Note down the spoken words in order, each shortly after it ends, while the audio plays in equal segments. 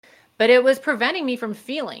but it was preventing me from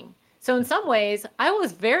feeling. So in some ways, I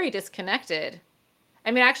was very disconnected. I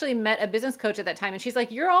mean, I actually met a business coach at that time, and she's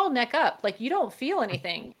like, "You're all neck up. Like, you don't feel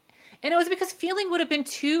anything." And it was because feeling would have been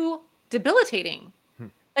too debilitating.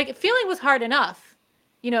 Like, feeling was hard enough,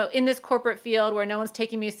 in this corporate field where no one's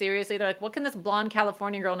taking me seriously. They're like, "What can this blonde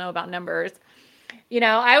California girl know about numbers?"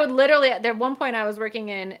 I would literally, at one point I was working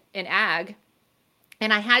in ag,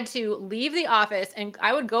 and I had to leave the office, and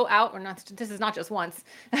I would go out, or not, this is not just once,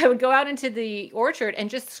 I would go out into the orchard and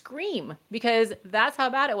just scream because that's how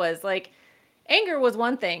bad it was. Like, anger was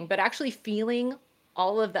one thing, but actually feeling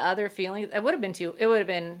all of the other feelings, it would have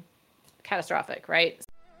been catastrophic, right?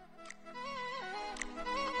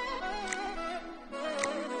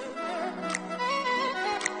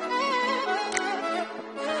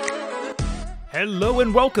 Hello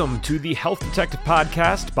and welcome to the Health Detective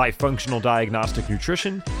Podcast by Functional Diagnostic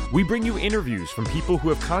Nutrition. We bring you interviews from people who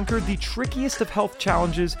have conquered the trickiest of health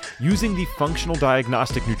challenges using the functional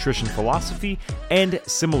diagnostic nutrition philosophy and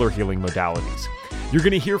similar healing modalities. You're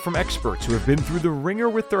going to hear from experts who have been through the ringer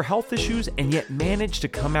with their health issues and yet managed to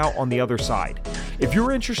come out on the other side. If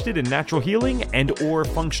you're interested in natural healing and or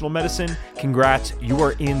functional medicine, congrats, you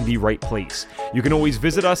are in the right place. You can always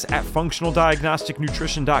visit us at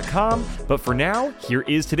functionaldiagnosticnutrition.com, but for now, here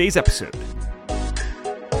is today's episode.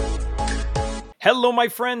 Hello, my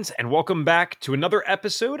friends, and welcome back to another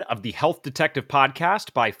episode of the Health Detective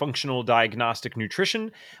Podcast by Functional Diagnostic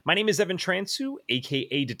Nutrition. My name is Evan Transu,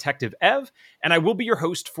 aka Detective Ev, and I will be your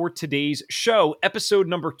host for today's show, episode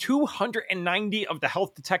number 290 of the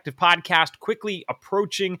Health Detective Podcast, quickly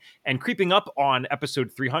approaching and creeping up on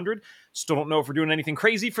episode 300. Still don't know if we're doing anything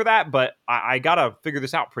crazy for that, but I gotta figure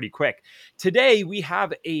this out pretty quick. Today, we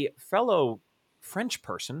have a fellow French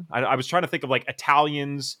person. I was trying to think of like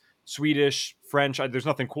Italians, Swedish, French. There's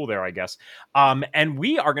nothing cool there, I guess. And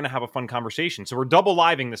we are going to have a fun conversation. So we're double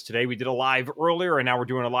living this today. We did a live earlier, and now we're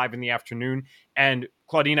doing a live in the afternoon. And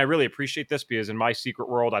Claudine, I really appreciate this because in my secret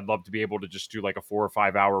world, I'd love to be able to just do like a 4 or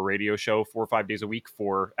 5 hour radio show 4 or 5 days a week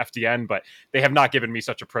for FDN, but they have not given me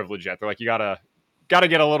such a privilege yet. They're like, you gotta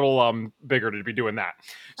get a little bigger to be doing that.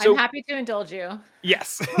 So, I'm happy to indulge you.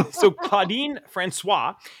 Yes. So Claudine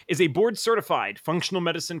Francois is a board-certified functional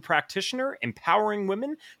medicine practitioner empowering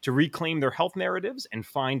women to reclaim their health narratives and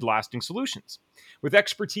find lasting solutions. With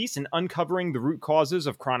expertise in uncovering the root causes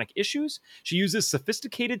of chronic issues, she uses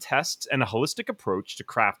sophisticated tests and a holistic approach to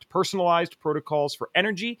craft personalized protocols for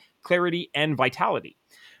energy, clarity, and vitality.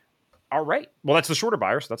 All right. Well, that's the shorter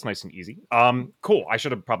bio, so that's nice and easy. Cool. I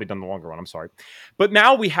should have probably done the longer one. I'm sorry. But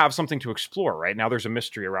now we have something to explore, right? Now there's a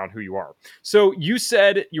mystery around who you are. So you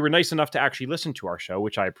said you were nice enough to actually listen to our show,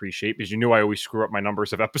 which I appreciate because you knew I always screw up my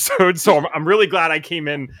numbers of episodes. So I'm really glad I came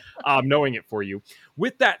in knowing it for you.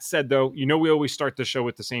 With that said, though, we always start the show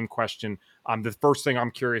with the same question. The first thing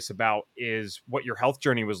I'm curious about is what your health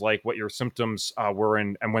journey was like, what your symptoms were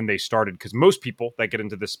and when they started, because most people that get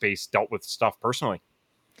into this space dealt with stuff personally.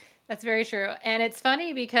 That's very true. And it's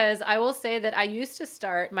funny because I will say that I used to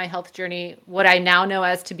start my health journey, what I now know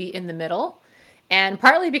as to be in the middle. And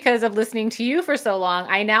partly because of listening to you for so long,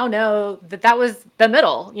 I now know that was the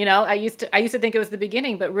middle. I used to think it was the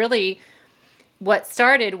beginning, but really what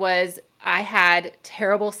started was I had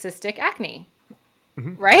terrible cystic acne,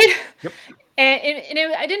 right? Yep. And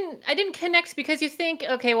I didn't connect because you think,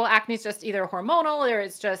 okay, well, acne is just either hormonal or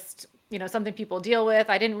it's just something people deal with.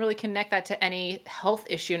 I didn't really connect that to any health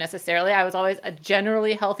issue necessarily. I was always a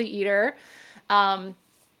generally healthy eater.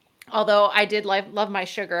 Although I did love my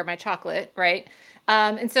sugar, my chocolate, right?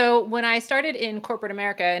 And so when I started in corporate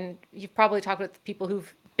America, and you've probably talked with people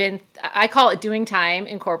who've been, I call it doing time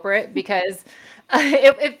in corporate because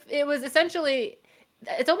it was essentially,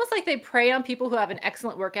 it's almost like they prey on people who have an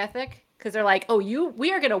excellent work ethic because they're like,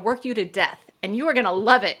 we are going to work you to death and you are going to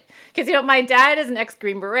love it. Because, my dad is an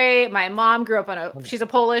ex-Green Beret. My mom grew up she's a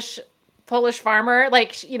Polish farmer.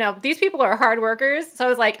 Like, these people are hard workers. So I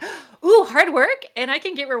was like, ooh, hard work and I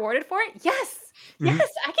can get rewarded for it. Yes,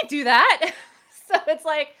 I can do that. So it's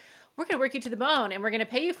like, we're going to work you to the bone and we're going to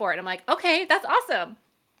pay you for it. I'm like, okay, that's awesome.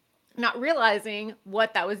 Not realizing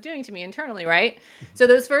what that was doing to me internally, right? So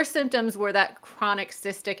those first symptoms were that chronic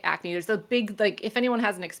cystic acne. There's a big, if anyone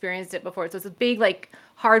hasn't experienced it before, so it's a big,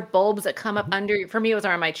 hard bulbs that come up under. For me, it was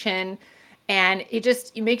on my chin, and it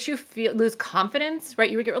makes you lose confidence, right?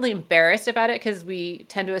 You would get really embarrassed about it because we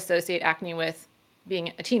tend to associate acne with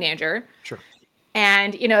being a teenager. Sure.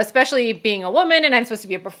 And especially being a woman, and I'm supposed to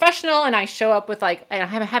be a professional, and I show up with and I'm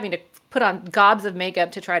having to put on gobs of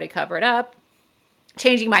makeup to try to cover it up.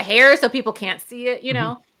 Changing my hair so people can't see it,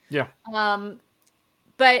 Yeah.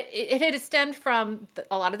 but it had stemmed from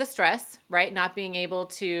a lot of the stress, right? Not being able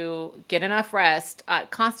to get enough rest,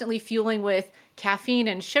 constantly fueling with caffeine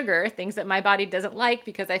and sugar, things that my body doesn't like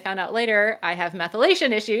because I found out later I have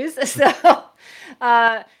methylation issues. So,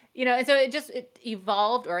 and so it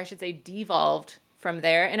evolved, or I should say devolved from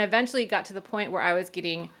there. And eventually got to the point where I was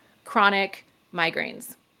getting chronic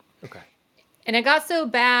migraines. Okay. And it got so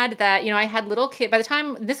bad that, I had little kids. By the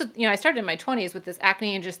time I started in my 20s with this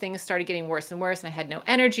acne, and just things started getting worse and worse, and I had no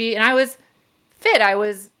energy, and I was fit. I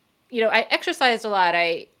was, I exercised a lot.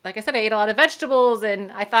 Like I said, I ate a lot of vegetables,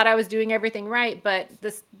 and I thought I was doing everything right. But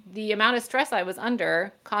the amount of stress I was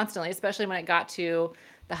under constantly, especially when it got to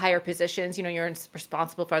the higher positions, you're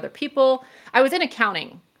responsible for other people. I was in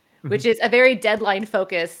accounting, which is a very deadline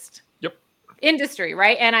focused industry,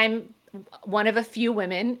 right? And I'm one of a few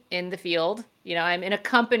women in the field. I'm in a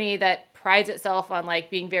company that prides itself on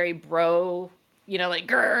like being very bro, like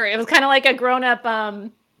grr. It was kind of like a grown up,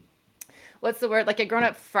 what's the word? Like a grown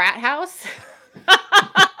up frat house.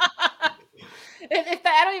 I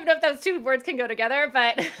don't even know if those two words can go together,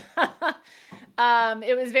 but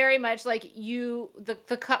it was very much like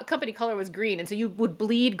the company color was green. And so you would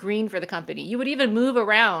bleed green for the company. You would even move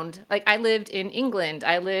around. Like I lived in England.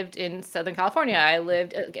 I lived in Southern California. I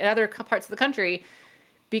lived in other parts of the country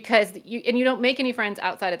because you don't make any friends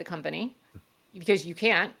outside of the company because you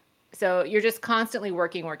can't. So you're just constantly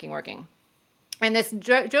working. And this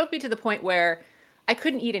drove me to the point where I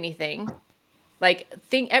couldn't eat anything. Like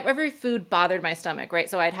every food bothered my stomach, right?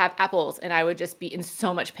 So I'd have apples and I would just be in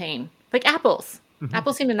so much pain. Like apples. Mm-hmm.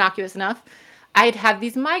 Apples seemed innocuous enough. I'd have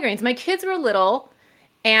these migraines. My kids were little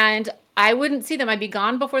and I wouldn't see them. I'd be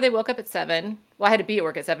gone before they woke up at 7. Well, I had to be at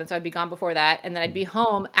work at 7, so I'd be gone before that. And then I'd be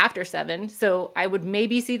home after 7. So I would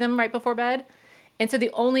maybe see them right before bed. And so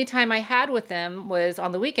the only time I had with them was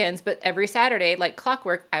on the weekends, but every Saturday, like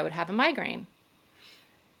clockwork, I would have a migraine.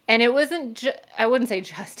 And it wasn't, I wouldn't say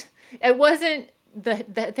just, it wasn't the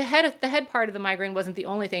head part of the migraine wasn't the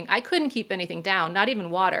only thing. I couldn't keep anything down, not even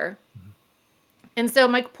water. Mm-hmm. And so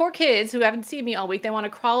my poor kids who haven't seen me all week, they want to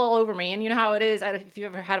crawl all over me. And you know how it is. If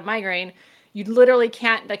you've ever had a migraine, you literally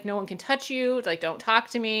can't, like no one can touch you. Like, don't talk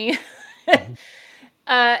to me. Mm-hmm.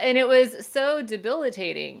 And it was so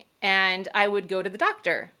debilitating. And I would go to the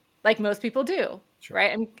doctor like most people do. Sure.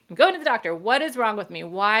 Right? I'm going to the doctor. What is wrong with me?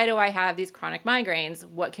 Why do I have these chronic migraines?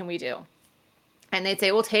 What can we do? And they'd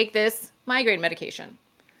say, well, take this migraine medication.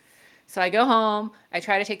 So I go home. I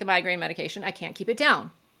try to take the migraine medication. I can't keep it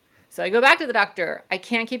down. So I go back to the doctor. I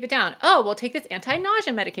can't keep it down. Oh, well, take this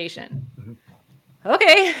anti-nausea medication. Mm-hmm.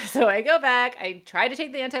 Okay. So I go back. I try to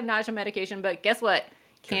take the anti-nausea medication, but guess what?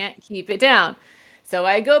 Can't keep it down. So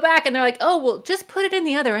I go back and they're like, oh, well, just put it in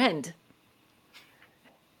the other end.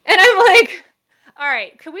 And I'm like, all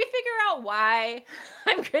right, can we figure out why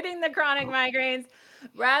I'm getting the chronic migraines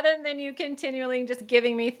rather than you continually just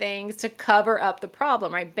giving me things to cover up the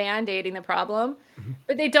problem, right? Band-aiding the problem, mm-hmm.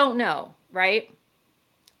 But they don't know, right?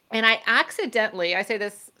 And I accidentally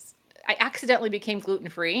became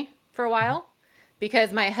gluten-free for a while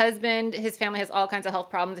because my husband, his family has all kinds of health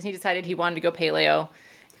problems, and he decided he wanted to go paleo.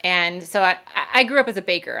 And so I grew up as a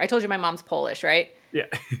baker. I told you my mom's Polish, right? Yeah.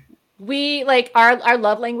 We like our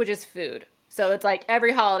love language is food. So it's like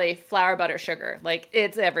every holiday, flour, butter, sugar, like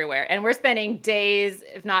it's everywhere. And we're spending days,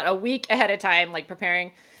 if not a week ahead of time, like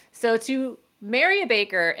preparing. So to marry a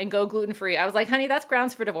baker and go gluten-free, I was like, honey, that's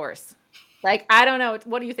grounds for divorce. Like, I don't know.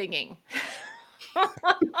 What are you thinking? But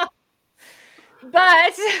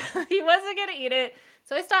he wasn't going to eat it.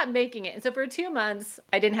 So I stopped making it. And so for 2 months,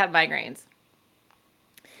 I didn't have migraines.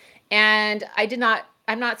 And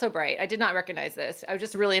I'm not so bright. I did not recognize this. I was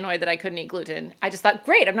just really annoyed that I couldn't eat gluten. I just thought,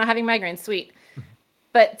 great, I'm not having migraines, sweet.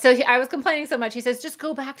 But so I was complaining so much. He says, just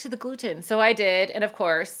go back to the gluten. So I did. And of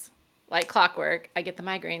course, like clockwork, I get the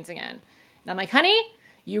migraines again. And I'm like, honey,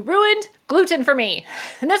 you ruined gluten for me.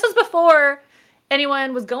 And this was before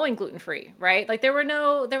anyone was going gluten-free, right? Like there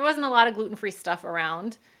wasn't a lot of gluten-free stuff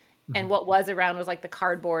around. And what was around was like the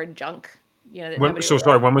cardboard junk. When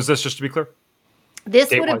was this, just to be clear?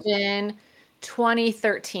 This would have been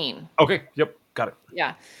 2013. Okay. Yep. Got it.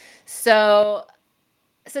 Yeah. So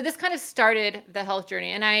this kind of started the health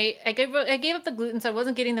journey, and I gave up the gluten, so I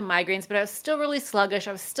wasn't getting the migraines, but I was still really sluggish.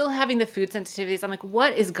 I was still having the food sensitivities. I'm like,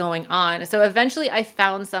 what is going on? So eventually I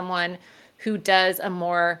found someone who does I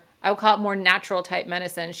would call it more natural type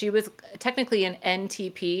medicine. She was technically an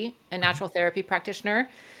NTP, a natural therapy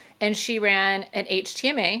practitioner, and she ran an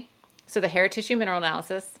HTMA, so the hair tissue mineral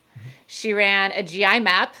analysis. She ran a GI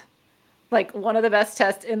map, like one of the best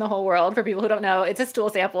tests in the whole world. For people who don't know, it's a stool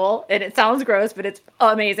sample, and it sounds gross, but it's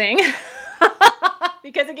amazing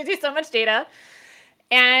because it gives you so much data.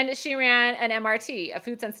 And she ran an MRT, a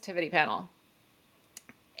food sensitivity panel.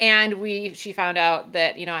 And she found out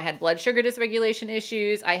that, I had blood sugar dysregulation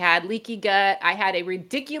issues. I had leaky gut. I had a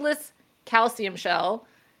ridiculous calcium shell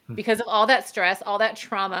because of all that stress, all that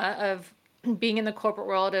trauma of being in the corporate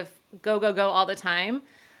world of go, go, go all the time.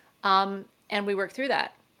 And we worked through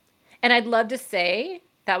that. And I'd love to say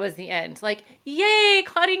that was the end. Like, yay,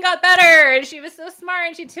 Claudine got better. And she was so smart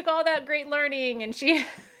and she took all that great learning and she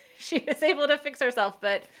was able to fix herself.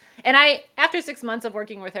 After 6 months of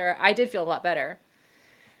working with her, I did feel a lot better.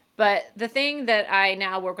 But the thing that I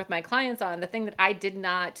now work with my clients on, the thing that I did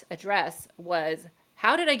not address was,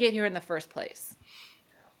 how did I get here in the first place?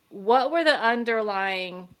 What were the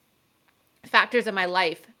underlying factors in my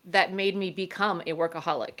life that made me become a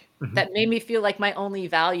workaholic, that made me feel like my only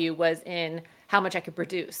value was in how much I could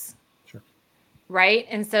produce? Sure. Right?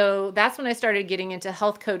 And so that's when I started getting into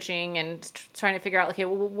health coaching and trying to figure out, okay,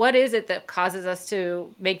 well, what is it that causes us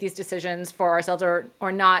to make these decisions for ourselves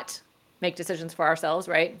or not make decisions for ourselves,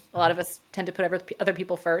 right? A lot of us tend to put other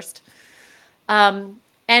people first. And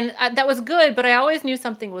that was good, but I always knew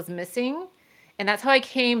something was missing. And that's how I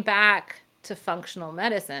came back to functional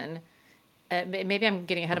medicine. Maybe I'm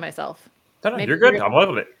getting ahead of myself. No, you're good. I'm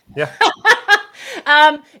loving it. Yeah.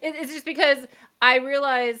 It's just because I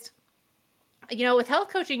realized, with health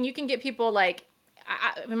coaching, you can get people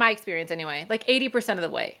in my experience anyway, like 80% of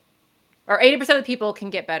the way. Or 80% of the people can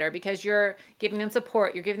get better because you're giving them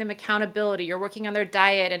support, you're giving them accountability, you're working on their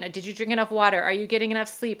diet, and did you drink enough water? Are you getting enough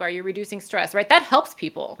sleep? Are you reducing stress? Right? That helps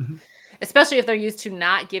people, especially if they're used to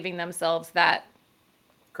not giving themselves that.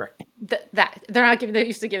 Correct. They're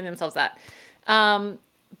used to giving themselves that.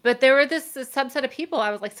 But there were this subset of people.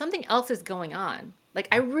 I was like, something else is going on. Like,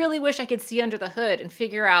 I really wish I could see under the hood and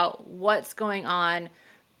figure out what's going on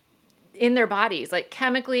in their bodies, like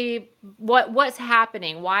chemically, what's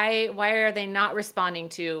happening? Why are they not responding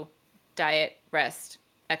to diet, rest,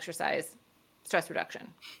 exercise, stress reduction,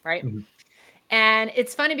 right? And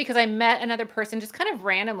it's funny because I met another person just kind of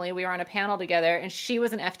randomly. We were on a panel together and she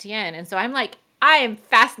was an FDN. And so I'm like, I am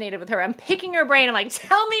fascinated with her. I'm picking her brain. I'm like,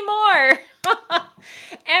 tell me more.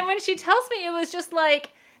 And when she tells me, it was just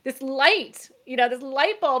like this light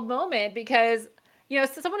bulb moment because,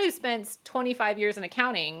 someone who spends 25 years in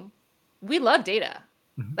accounting, we love data.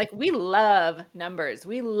 Like, we love numbers.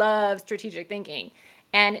 We love strategic thinking.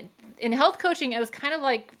 And in health coaching, it was kind of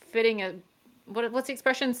like fitting what's the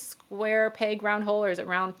expression? Square peg, round hole, or is it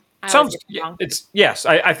round? Yes.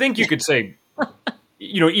 I think you could say,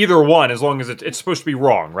 either one, as long as it's supposed to be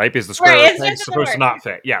wrong, right? Because the square peg's supposed to not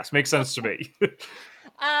fit. Yes. Makes sense to me.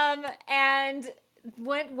 And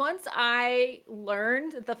once I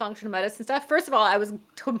learned the functional medicine stuff, first of all, I was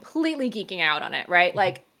completely geeking out on it, right?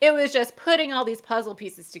 Like, it was just putting all these puzzle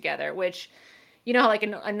pieces together, which, like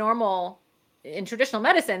a normal, in traditional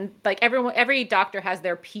medicine, like every doctor has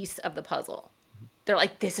their piece of the puzzle. They're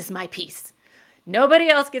like, this is my piece. Nobody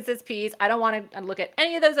else gets this piece. I don't want to look at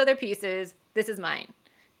any of those other pieces. This is mine.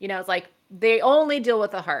 It's like they only deal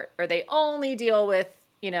with the heart, or they only deal with,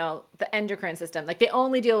 the endocrine system. Like, they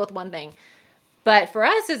only deal with one thing. But for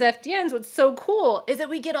us as FDNs, what's so cool is that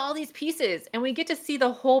we get all these pieces and we get to see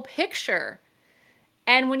the whole picture.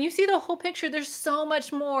 And when you see the whole picture, there's so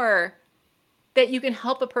much more that you can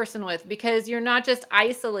help a person with, because you're not just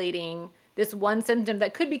isolating this one symptom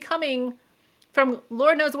that could be coming from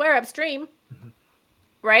Lord knows where upstream,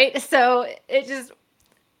 right? So it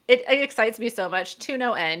excites me so much to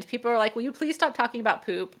no end. People are like, will you please stop talking about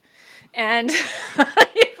poop? And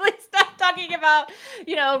please stop talking about,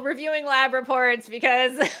 reviewing lab reports,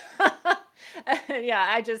 because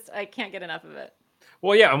I can't get enough of it.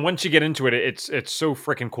 Well, yeah, and once you get into it, it's so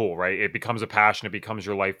freaking cool, right? It becomes a passion. It becomes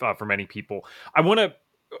your life for many people. I want to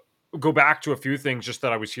go back to a few things just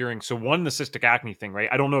that I was hearing. So one, the cystic acne thing, right?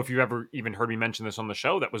 I don't know if you've ever even heard me mention this on the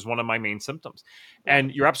show. That was one of my main symptoms. Yeah.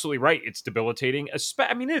 And you're absolutely right. It's debilitating.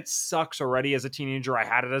 I mean, it sucks already as a teenager. I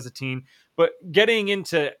had it as a teen. But getting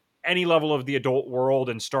into any level of the adult world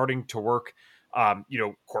and starting to work,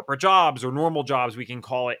 corporate jobs or normal jobs, we can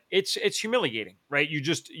call it, it's humiliating, right?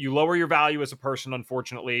 You lower your value as a person,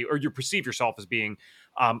 unfortunately, or you perceive yourself as being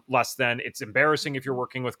less than. It's embarrassing if you're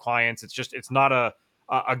working with clients. It's not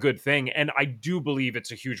a good thing. And I do believe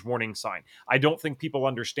it's a huge warning sign. I don't think people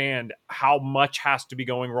understand how much has to be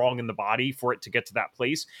going wrong in the body for it to get to that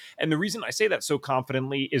place. And the reason I say that so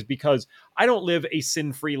confidently is because I don't live a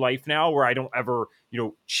sin-free life now where I don't ever,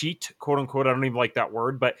 cheat, quote unquote. I don't even like that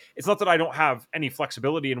word, but it's not that I don't have any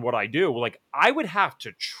flexibility in what I do. Like, I would have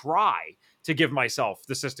to try to give myself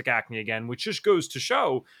the cystic acne again, which just goes to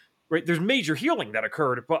show, right, there's major healing that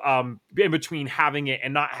occurred in between having it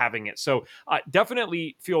and not having it. So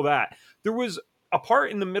definitely feel that. There was a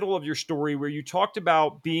part in the middle of your story where you talked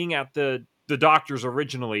about being at the doctors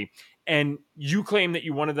originally, and you claim that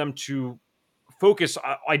you wanted them to focus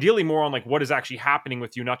ideally more on like what is actually happening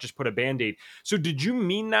with you, not just put a band-aid. So did you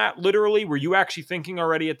mean that literally? Were you actually thinking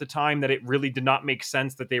already at the time that it really did not make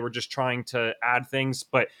sense, that they were just trying to add things,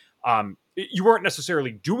 but you weren't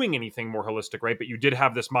necessarily doing anything more holistic, right? But you did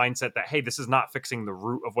have this mindset that, hey, this is not fixing the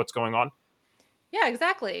root of what's going on. Yeah,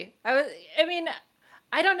 exactly. I mean,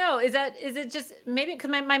 I don't know. Is it just maybe because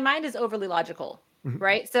my mind is overly logical, Mhm.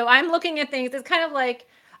 right? So I'm looking at things. It's kind of like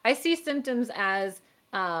I see symptoms as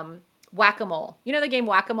whack-a-mole. You know the game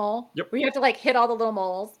whack-a-mole, Yep. where you have to like hit all the little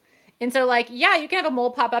moles. And so like, yeah, you can have a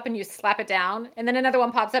mole pop up and you slap it down, and then another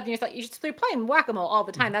one pops up and you're like, you're playing whack-a-mole all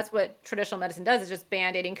the time. Mhm. That's what traditional medicine does, is just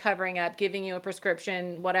band-aiding, covering up, giving you a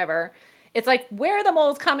prescription, whatever. It's like, where are the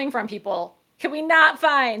moles coming from, people? Can we not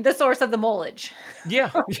find the source of the molage?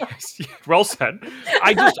 Yeah, yes, well said.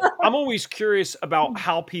 I'm always curious about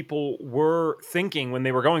how people were thinking when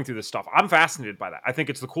they were going through this stuff. I'm fascinated by that. I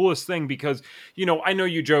think it's the coolest thing because, I know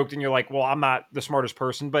you joked and you're like, well, I'm not the smartest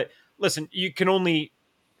person, but listen, you can only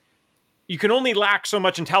lack so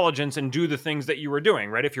much intelligence and do the things that you were doing,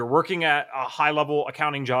 right? If you're working at a high level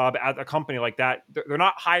accounting job at a company like that, they're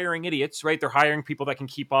not hiring idiots, right? They're hiring people that can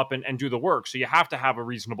keep up and do the work. So you have to have a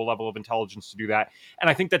reasonable level of intelligence to do that. And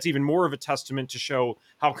I think that's even more of a testament to show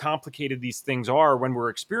how complicated these things are when we're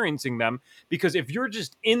experiencing them. Because if you're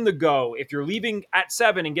just in the go, if you're leaving at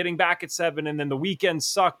 7 and getting back at 7, and then the weekends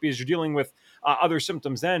suck because you're dealing with other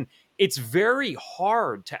symptoms, then it's very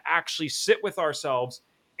hard to actually sit with ourselves,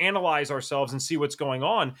 analyze ourselves, and see what's going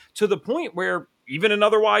on, to the point where even an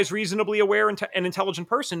otherwise reasonably aware and intelligent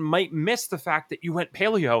person might miss the fact that you went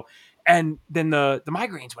paleo and then the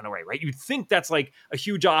migraines went away, right? You'd think that's like a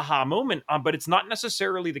huge aha moment, but it's not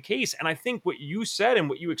necessarily the case. And I think what you said and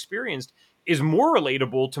what you experienced is more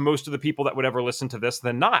relatable to most of the people that would ever listen to this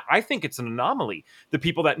than not. I think it's an anomaly. The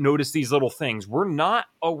people that notice these little things, we're not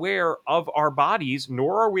aware of our bodies,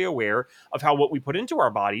 nor are we aware of how what we put into our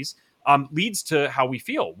bodies leads to how we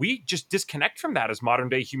feel. We just disconnect from that as modern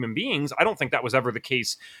day human beings. I don't think that was ever the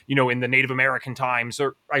case, in the Native American times,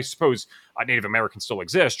 or I suppose Native Americans still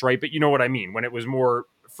exist, right? But you know what I mean, when it was more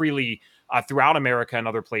freely throughout America and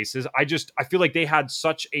other places. I feel like they had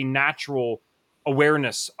such a natural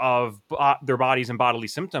awareness of their bodies and bodily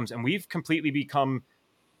symptoms, and we've completely become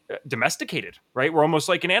domesticated, right? We're almost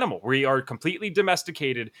like an animal. We are completely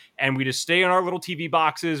domesticated, and we just stay in our little TV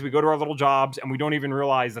boxes. We go to our little jobs, and we don't even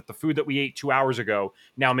realize that the food that we ate 2 hours ago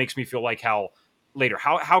now makes me feel like hell later.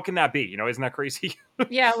 How can that be? Isn't that crazy?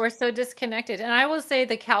 Yeah, we're so disconnected. And I will say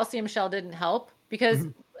the calcium shell didn't help because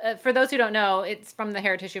Mhm. for those who don't know, it's from the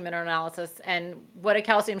hair tissue mineral analysis. And what a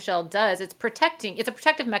calcium shell does, it's a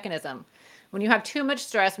protective mechanism. When you have too much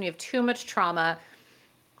stress, when you have too much trauma,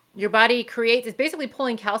 your body it's basically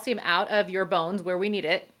pulling calcium out of your bones where we need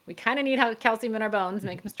it. We kind of need calcium in our bones,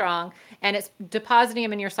 make them strong, and it's depositing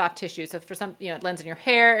them in your soft tissue. So for some, it lands in your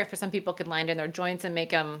hair. For some people, it could land in their joints and make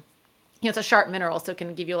them, it's a sharp mineral, so it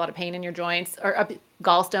can give you a lot of pain in your joints, or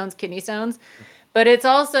gallstones, kidney stones. But it's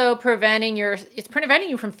preventing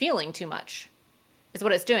you from feeling too much, is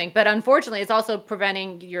what it's doing. But unfortunately, it's also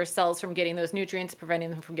preventing your cells from getting those nutrients, preventing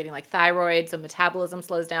them from getting like thyroid, so metabolism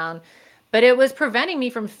slows down. But it was preventing me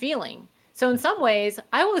from feeling. So in some ways,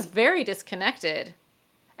 I was very disconnected.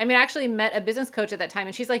 I mean, I actually met a business coach at that time,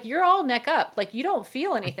 and she's like, "You're all neck up, like you don't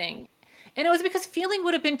feel anything," and it was because feeling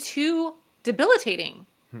would have been too debilitating.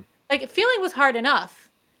 Like feeling was hard enough,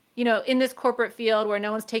 in this corporate field where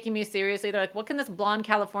no one's taking me seriously. They're like, what can this blonde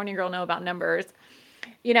California girl know about numbers?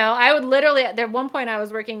 I would literally, at one point I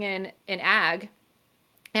was working in ag,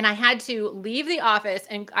 and I had to leave the office,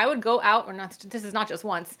 and I would go out, or not, this is not just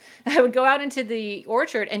once, I would go out into the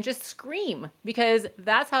orchard and just scream because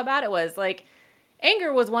that's how bad it was. Like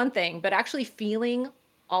anger was one thing, but actually feeling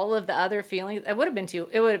all of the other feelings, it would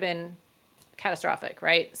have been catastrophic.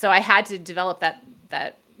 Right. So I had to develop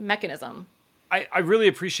that mechanism. I really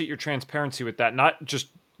appreciate your transparency with that. Not just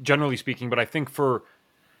generally speaking, but I think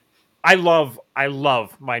I love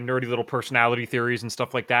my nerdy little personality theories and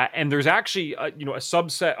stuff like that. And there's actually a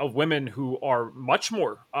subset of women who are much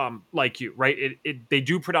more like you, right? They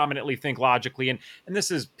do predominantly think logically, and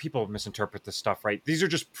this is, people misinterpret this stuff, right? These are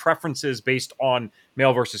just preferences based on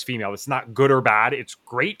male versus female. It's not good or bad. It's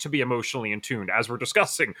great to be emotionally in tune, as we're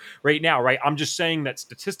discussing right now, right? I'm just saying that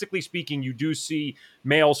statistically speaking, you do see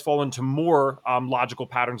males fall into more logical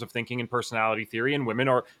patterns of thinking and personality theory, and women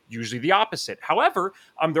are usually the opposite. However,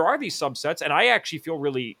 there are these subsets, and I actually feel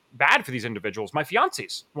really bad for these individuals. My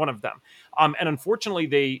fiance's one of them, and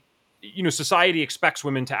unfortunately, society expects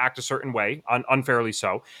women to act a certain way, unfairly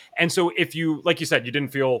so. And so if you, like you said, you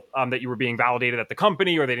didn't feel that you were being validated at the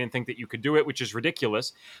company, or they didn't think that you could do it, which is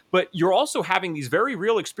ridiculous. But you're also having these very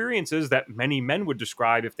real experiences that many men would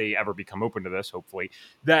describe, if they ever become open to this, hopefully,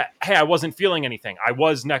 that, hey, I wasn't feeling anything. I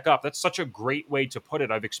was neck up. That's such a great way to put it.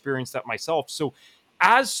 I've experienced that myself. So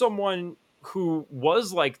as someone who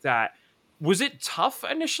was like that, was it tough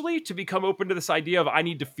initially to become open to this idea of I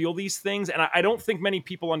need to feel these things? And I don't think many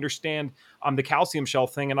people understand the calcium shell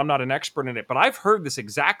thing, and I'm not an expert in it, but I've heard this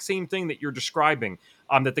exact same thing that you're describing,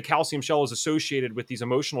 that the calcium shell is associated with these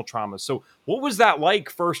emotional traumas. So what was that like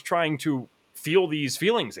first trying to feel these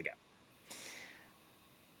feelings again?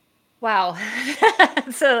 Wow.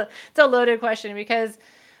 So it's a loaded question, because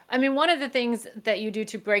I mean, one of the things that you do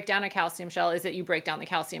to break down a calcium shell is that you break down the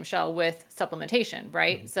calcium shell with supplementation,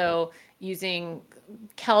 right? Mm-hmm. So using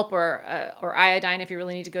kelp or iodine, if you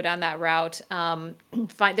really need to go down that route.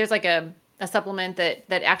 There's like a supplement that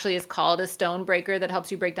actually is called a stone breaker that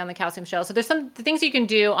helps you break down the calcium shell. So there's some things you can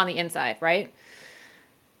do on the inside, right?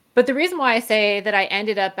 But the reason why I say that I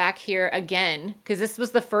ended up back here again, because this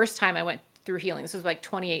was the first time I went through healing. This was like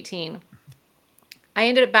 2018. I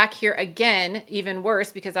ended up back here again, even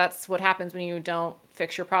worse, because that's what happens when you don't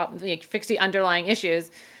fix your problem, fix the underlying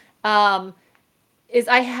issues, is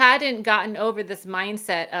I hadn't gotten over this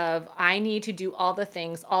mindset of I need to do all the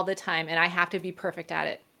things all the time and I have to be perfect at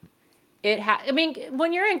it. I mean,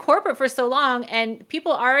 when you're in corporate for so long and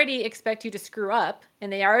people already expect you to screw up and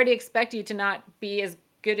they already expect you to not be as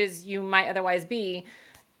good as you might otherwise be,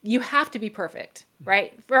 you have to be perfect,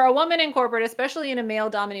 right? For a woman in corporate, especially in a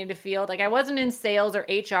male-dominated field, like I wasn't in sales or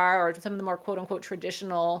HR or some of the more quote-unquote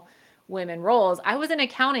traditional women roles. I was in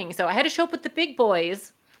accounting, so I had to show up with the big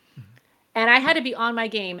boys, and I had to be on my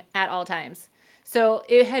game at all times. So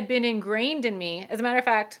it had been ingrained in me. As a matter of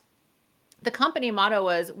fact, the company motto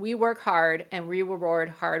was, we work hard and we reward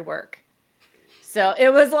hard work. So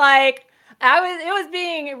it was like, it was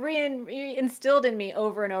being reinstilled in me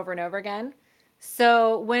over and over and over again.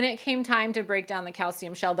 So when it came time to break down the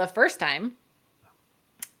calcium shell the first time,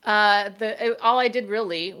 all I did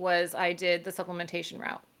really was I did the supplementation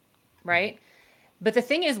route, right? But the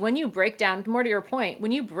thing is, when you break down, more to your point,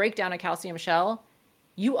 when you break down a calcium shell,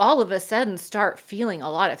 you all of a sudden start feeling a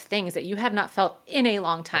lot of things that you have not felt in a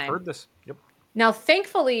long time. I've heard this. Yep. Now,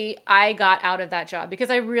 thankfully, I got out of that job because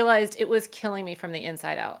I realized it was killing me from the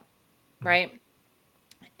inside out, right?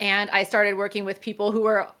 And I started working with people who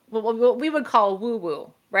were what we would call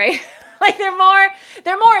woo-woo, right? Like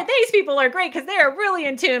these people are great because they are really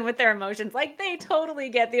in tune with their emotions. Like they totally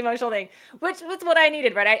get the emotional thing, which was what I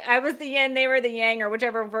needed, right? I was the yin, they were the yang, or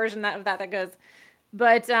whichever version of that goes.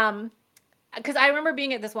 But because I remember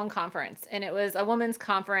being at this one conference, and it was a women's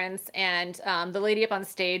conference, and the lady up on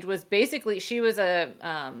stage was basically, she was a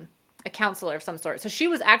counselor of some sort. So she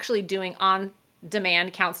was actually doing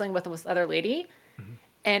on-demand counseling with this other lady.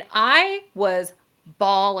 And I was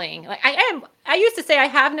bawling. Like I used to say I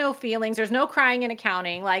have no feelings. There's no crying in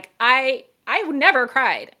accounting. Like I never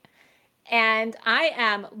cried. And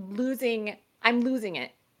I'm losing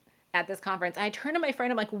it at this conference. And I turned to my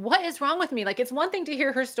friend. I'm like, what is wrong with me? Like, it's one thing to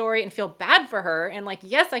hear her story and feel bad for her. And like,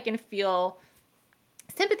 yes, I can feel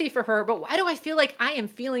sympathy for her, but why do I feel like I am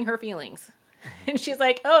feeling her feelings? And she's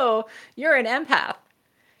like, oh, you're an empath.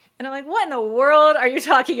 And I'm like, what in the world are you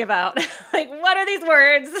talking about? Like, what are these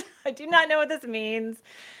words? I do not know what this means.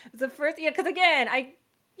 It's the first, because again,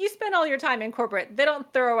 you spend all your time in corporate. They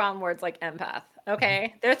don't throw around words like empath,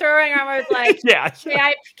 okay? They're throwing around words like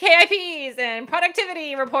KIPs and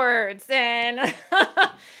productivity reports. And,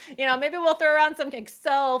 maybe we'll throw around some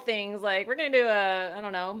Excel things. Like we're going to do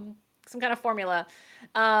some kind of formula.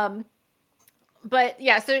 But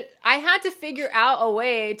yeah, so I had to figure out a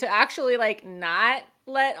way to actually like not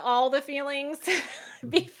let all the feelings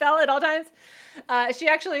be felt at all times. She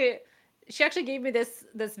actually gave me this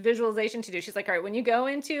visualization to do. She's like, all right, when you go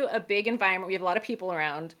into a big environment, we have a lot of people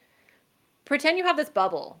around, pretend you have this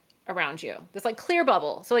bubble around you, this like clear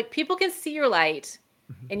bubble. So like people can see your light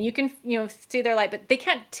and you can, see their light, but they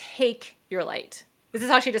can't take your light. This is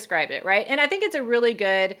how she described it. Right. And I think it's a really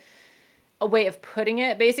good way of putting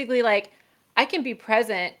it. Basically, like I can be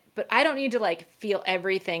present, but I don't need to like feel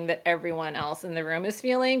everything that everyone else in the room is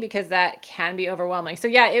feeling, because that can be overwhelming. So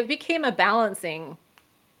yeah, it became a balancing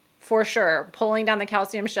for sure, pulling down the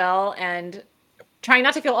calcium shell and trying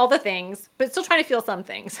not to feel all the things, but still trying to feel some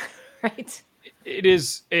things, right? It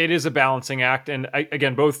is a balancing act. And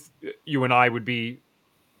again, both you and I would be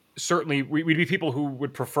certainly we'd be people who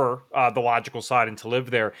would prefer the logical side and to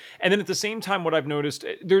live there. And then at the same time, what I've noticed,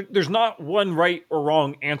 there's not one right or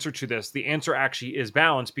wrong answer to this. The answer actually is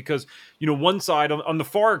balance, because one side on the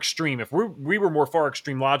far extreme, if we were more far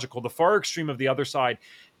extreme logical, the far extreme of the other side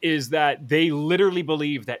is that they literally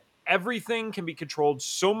believe that everything can be controlled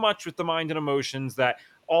so much with the mind and emotions that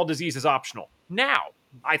all disease is optional. Now,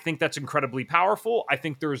 I think that's incredibly powerful. I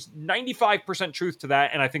think there's 95% truth to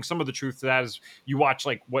that. And I think some of the truth to that is you watch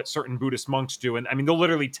like what certain Buddhist monks do. And I mean, they'll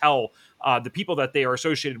literally tell the people that they are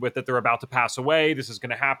associated with that they're about to pass away. This is going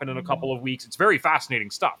to happen in a couple of weeks. It's very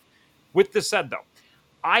fascinating stuff. With this said, though,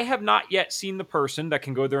 I have not yet seen the person that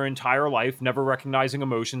can go their entire life never recognizing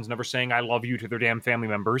emotions, never saying I love you to their damn family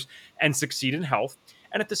members, and succeed in health.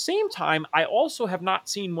 And at the same time, I also have not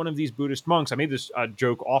seen one of these Buddhist monks. I made this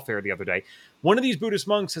joke off air the other day. One of these Buddhist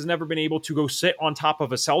monks has never been able to go sit on top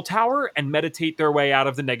of a cell tower and meditate their way out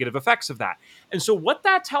of the negative effects of that. And so what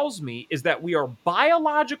that tells me is that we are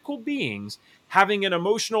biological beings having an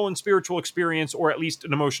emotional and spiritual experience, or at least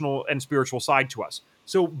an emotional and spiritual side to us.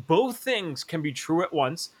 So both things can be true at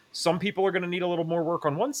once. Some people are going to need a little more work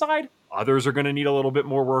on one side. Others are going to need a little bit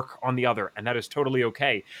more work on the other. And that is totally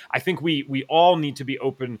okay. I think we all need to be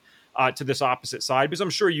open to this opposite side, because I'm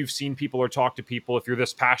sure you've seen people or talked to people, if you're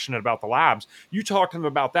this passionate about the labs, you talk to them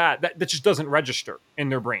about that just doesn't register in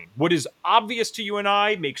their brain. What is obvious to you and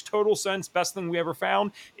I makes total sense. Best thing we ever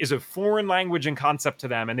found is a foreign language and concept to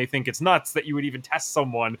them. And they think it's nuts that you would even test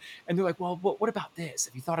someone. And they're like, well, what about this?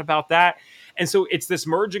 Have you thought about that? And so it's this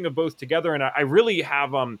merging of both together. And I really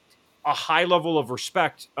have a high level of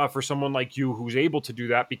respect for someone like you who's able to do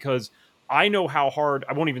that, because I know how hard,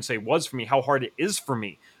 I won't even say was for me, how hard it is for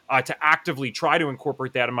me to actively try to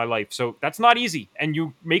incorporate that in my life. So that's not easy. And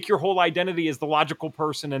you make your whole identity as the logical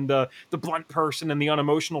person and the blunt person and the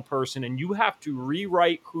unemotional person. And you have to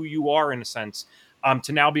rewrite who you are, in a sense,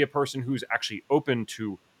 to now be a person who's actually open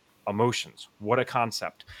to emotions. What a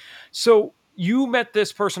concept. So you met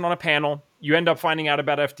this person on a panel. You end up finding out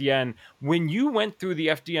about FDN. When you went through the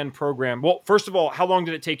FDN program, well, first of all, how long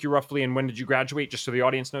did it take you roughly, and when did you graduate, just so the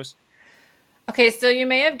audience knows? Okay, so you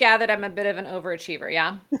may have gathered I'm a bit of an overachiever,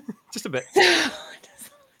 yeah? Just a bit.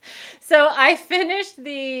 So I finished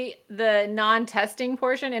the non-testing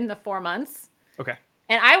portion in the 4 months. Okay.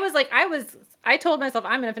 And I told myself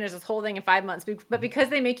I'm going to finish this whole thing in 5 months. But because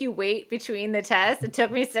they make you wait between the tests, it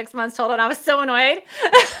took me 6 months total. And I was so annoyed.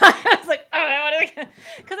 I was like,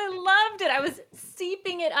 because I loved it. I was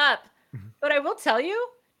seeping it up. But I will tell you,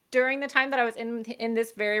 during the time that I was in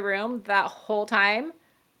this very room, that whole time,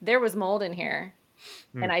 there was mold in here.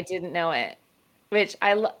 And I didn't know it. Which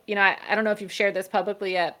I don't know if you've shared this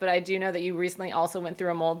publicly yet, but I do know that you recently also went through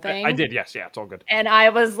a mold thing. I did, yes. Yeah, it's all good. And I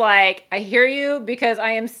was like, I hear you, because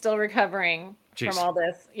I am still recovering from all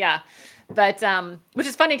this. Yeah. But, which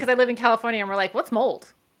is funny because I live in California and we're like, what's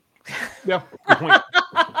mold? Yeah, good point.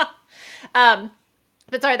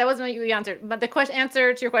 But sorry, that wasn't what you answered. But the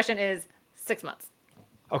answer to your question is 6 months.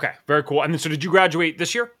 Okay, very cool. And then, so did you graduate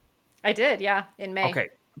this year? I did, yeah, in May. Okay.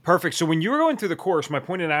 Perfect. So when you were going through the course, my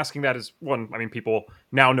point in asking that is, one, I mean, people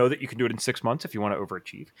now know that you can do it in 6 months if you want to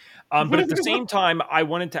overachieve. But at the same time, I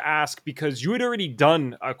wanted to ask, because you had already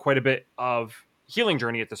done quite a bit of healing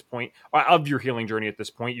journey at this point, of your healing journey at this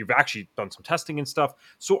point. You've actually done some testing and stuff.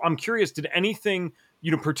 So I'm curious, did anything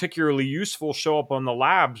particularly useful show up on the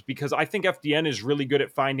labs? Because I think FDN is really good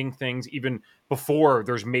at finding things even before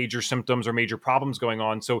there's major symptoms or major problems going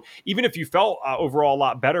on. So even if you felt overall a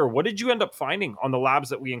lot better, what did you end up finding on the labs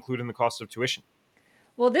that we include in the cost of tuition?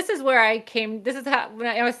 Well, this is where I came. This is how, when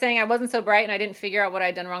I was saying I wasn't so bright and I didn't figure out what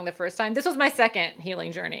I'd done wrong the first time. This was my second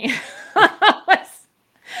healing journey.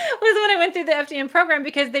 was when I went through the FDN program,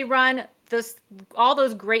 because they run all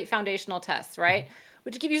those great foundational tests, right?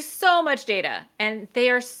 Which give you so much data. And they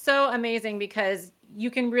are so amazing because you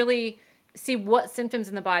can really see what symptoms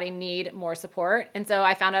in the body need more support. And so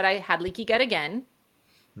I found out I had leaky gut again.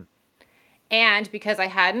 And because I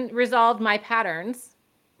hadn't resolved my patterns,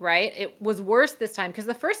 right, it was worse this time. Because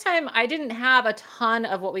the first time I didn't have a ton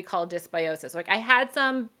of what we call dysbiosis. Like I had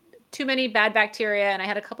too many bad bacteria and I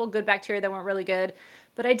had a couple good bacteria that weren't really good,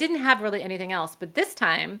 but I didn't have really anything else. But this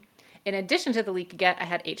time, in addition to the leaky gut, I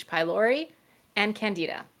had H. pylori and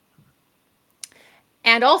Candida.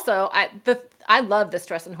 And also, I love the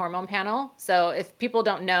stress and hormone panel. So if people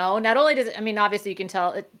don't know, not only does it, I mean, obviously you can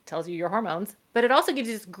tell, it tells you your hormones, but it also gives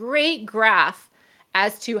you this great graph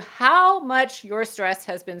as to how much your stress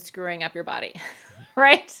has been screwing up your body,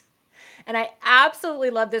 right? And I absolutely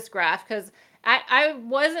love this graph because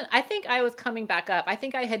I think I was coming back up. I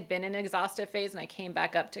think I had been in an exhaustive phase and I came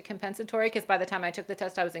back up to compensatory, because by the time I took the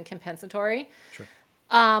test, I was in compensatory. Sure.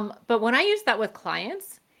 But when I use that with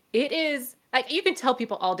clients, it is like you can tell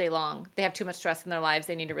people all day long they have too much stress in their lives,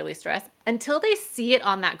 they need to release stress. Until they see it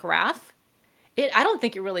on that graph, I don't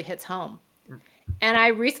think it really hits home. And I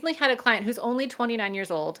recently had a client who's only 29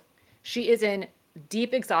 years old. She is in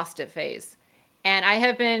deep exhaustive phase. And I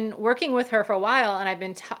have been working with her for a while, and I've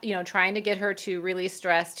been trying to get her to release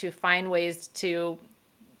stress, to find ways to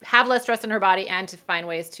have less stress in her body and to find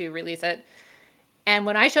ways to release it. And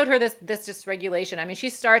when I showed her this just regulation, I mean, she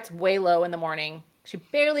starts way low in the morning. She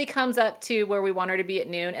barely comes up to where we want her to be at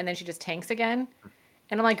noon, and then she just tanks again.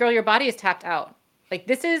 And I'm like, girl, your body is tapped out. Like,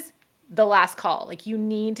 this is the last call. Like, you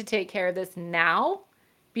need to take care of this now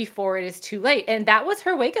before it is too late. And that was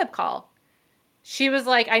her wake up call. She was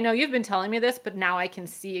like, I know you've been telling me this, but now I can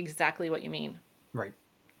see exactly what you mean. Right.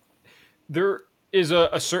 There is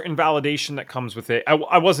a certain validation that comes with it.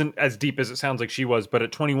 I wasn't as deep as it sounds like she was, but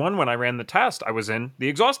at 21, when I ran the test, I was in the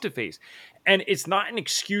exhaustive phase. And it's not an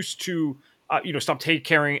excuse to, stop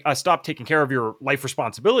taking care of your life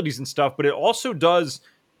responsibilities and stuff, but it also does,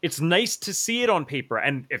 it's nice to see it on paper.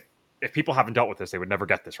 And if people haven't dealt with this, they would never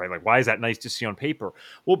get this, right? Like, why is that nice to see on paper?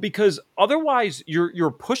 Well, because otherwise you're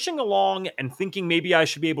pushing along and thinking maybe I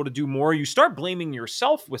should be able to do more. You start blaming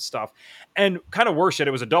yourself with stuff. And kind of worse yet,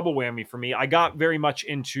 it was a double whammy for me. I got very much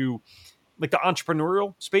into like the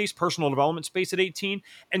entrepreneurial space, personal development space at 18.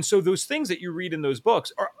 And so those things that you read in those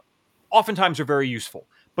books are oftentimes very useful.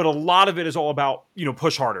 But a lot of it is all about,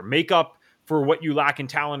 push harder, make up for what you lack in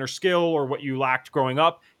talent or skill or what you lacked growing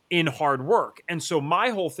up in hard work. And so my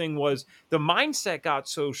whole thing was the mindset got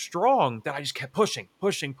so strong that I just kept pushing.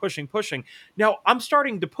 Now I'm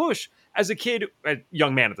starting to push as a kid, a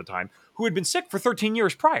young man at the time, who had been sick for 13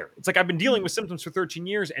 years prior. It's like I've been dealing with symptoms for 13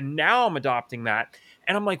 years and now I'm adopting that.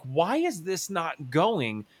 And I'm like, why is this not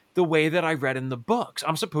going the way that I read in the books?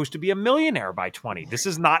 I'm supposed to be a millionaire by 20. This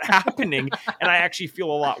is not happening. And I actually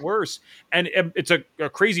feel a lot worse. And it's a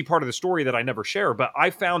crazy part of the story that I never share, but I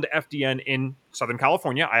found FDN in Southern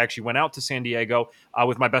California. I actually went out to San Diego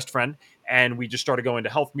with my best friend, and we just started going to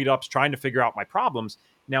health meetups, trying to figure out my problems.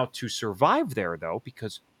 Now, to survive there, though,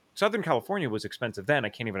 because Southern California was expensive then, I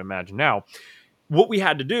can't even imagine now, what we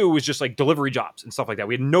had to do was just like delivery jobs and stuff like that.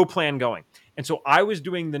 We had no plan going. And so I was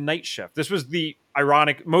doing the night shift. This was the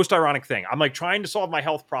most ironic thing. I'm like trying to solve my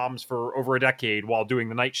health problems for over a decade while doing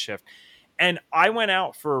the night shift. And I went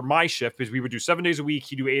out for my shift because we would do 7 days a week.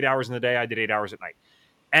 He'd do 8 hours in the day. I did 8 hours at night.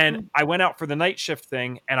 And I went out for the night shift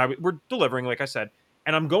thing, and we're delivering, like I said,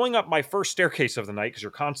 and I'm going up my first staircase of the night because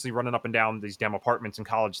you're constantly running up and down these damn apartments and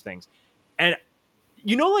college things. And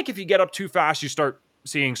like if you get up too fast, you start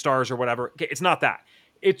seeing stars or whatever. Okay, it's not that.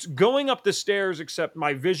 It's going up the stairs, except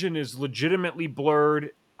my vision is legitimately blurred.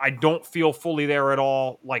 I don't feel fully there at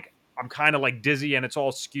all. Like I'm kind of like dizzy and it's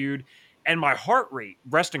all skewed. And my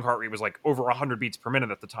resting heart rate was like over 100 beats per minute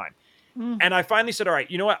at the time. And I finally said, all right,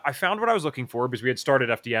 you know what? I found what I was looking for because I started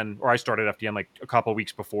FDN like a couple of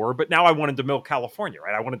weeks before, but now I wanted to milk California,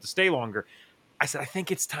 right? I wanted to stay longer. I said, I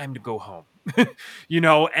think it's time to go home,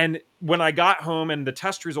 and when I got home and the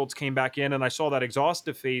test results came back in and I saw that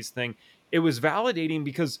exhaustive phase thing, it was validating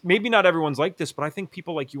because maybe not everyone's like this, but I think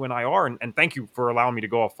people like you and I are, and thank you for allowing me to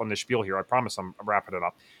go off on this spiel here. I promise I'm wrapping it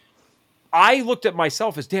up. I looked at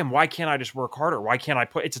myself as, damn, why can't I just work harder? Why can't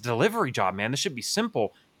it's a delivery job, man. This should be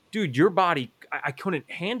simple. Dude, your body, I couldn't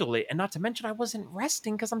handle it. And not to mention I wasn't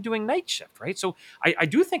resting because I'm doing night shift, right? So I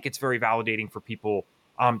do think it's very validating for people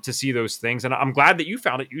to see those things. And I'm glad that you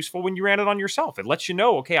found it useful when you ran it on yourself. It lets you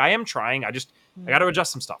know, okay, I am trying. I got to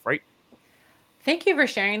adjust some stuff, right? Thank you for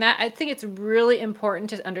sharing that. I think it's really important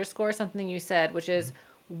to underscore something you said, which is,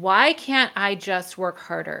 why can't I just work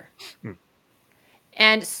harder?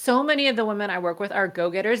 And so many of the women I work with are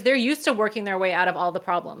go-getters. They're used to working their way out of all the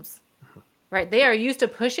problems, right? They are used to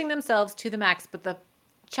pushing themselves to the max. But the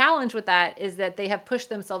challenge with that is that they have pushed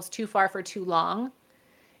themselves too far for too long,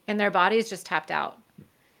 and their body is just tapped out.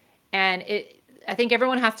 And I think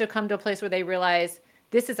everyone has to come to a place where they realize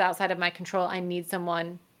this is outside of my control. I need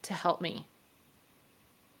someone to help me.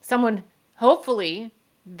 Someone, hopefully,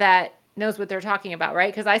 that knows what they're talking about,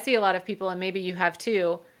 right? Because I see a lot of people, and maybe you have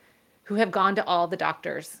too, who have gone to all the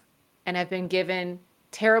doctors and have been given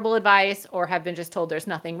terrible advice or have been just told there's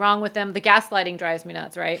nothing wrong with them. The gaslighting drives me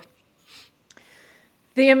nuts, right?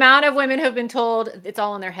 The amount of women who have been told it's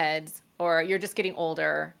all in their heads, or you're just getting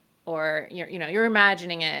older, or you're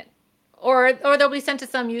imagining it, or they'll be sent to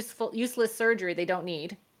some useless surgery they don't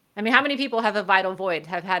need. I mean, how many people have a vital void,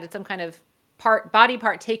 have had some kind of body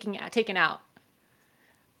part taken out?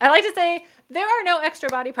 I like to say there are no extra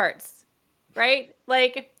body parts, right?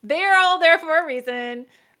 Like, they're all there for a reason.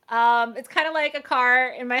 It's kind of like a car,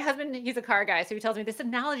 and my husband, he's a car guy, so he tells me this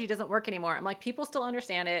analogy doesn't work anymore. I'm like, people still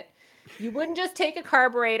understand it. You wouldn't just take a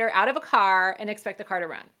carburetor out of a car and expect the car to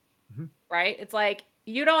run, right? It's like,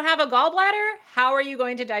 you don't have a gallbladder. How are you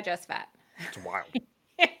going to digest fat? It's wild.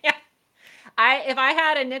 Yeah. If I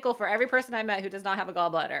had a nickel for every person I met who does not have a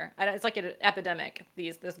gallbladder, it's like an epidemic,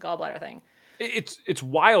 this gallbladder thing. It's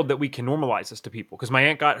wild that we can normalize this to people, because my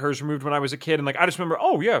aunt got hers removed when I was a kid, and like I just remember,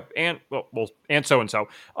 oh yeah, aunt so and so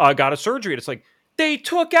got a surgery, and it's like they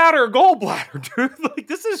took out her gallbladder, dude. Like,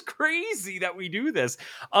 this is crazy that we do this.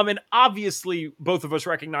 And obviously both of us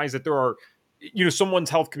recognize that there are,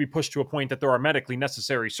 someone's health could be pushed to a point that there are medically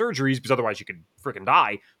necessary surgeries, because otherwise you could freaking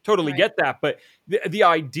die. Totally get that, but the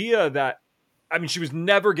idea that, I mean, she was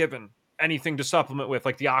never given anything to supplement with,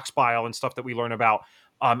 like the ox bile and stuff that we learn about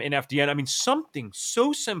in FDN. I mean, something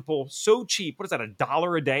so simple, so cheap. What is that,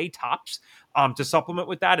 $1 a day tops to supplement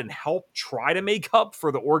with that and help try to make up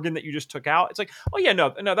for the organ that you just took out? It's like, oh yeah,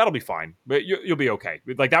 no, that'll be fine. But you'll be okay.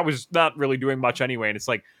 Like, that was not really doing much anyway. And it's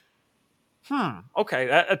like, okay,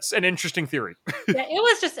 that's an interesting theory. Yeah, it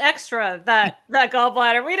was just extra, that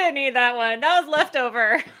gallbladder. We didn't need that one. That was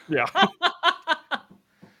leftover. Yeah.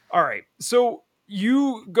 All right. So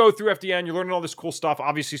you go through FDN, you're learning all this cool stuff,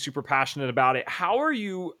 obviously super passionate about it. How are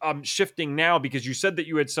you shifting now? Because you said that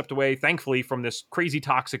you had stepped away, thankfully, from this crazy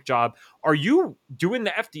toxic job. Are you doing the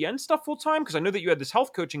FDN stuff full time? Because I know that you had this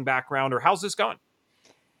health coaching background, or how's this going?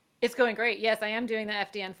 It's going great. Yes, I am doing the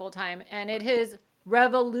FDN full time, and it has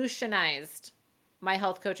revolutionized my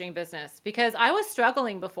health coaching business, because I was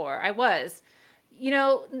struggling before.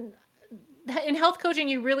 In health coaching,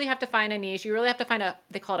 you really have to find a niche. You really have to find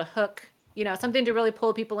they call it a hook, something to really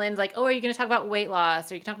pull people in. Like, oh, are you going to talk about weight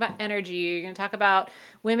loss? Or you can talk about energy? You're going to talk about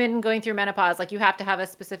women going through menopause. Like, you have to have a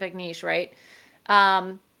specific niche, right?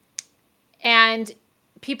 And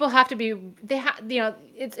people have to be,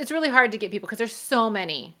 it's really hard to get people, because there's so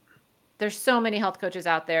many health coaches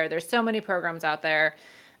out there. There's so many programs out there.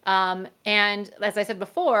 And as I said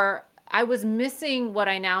before, I was missing what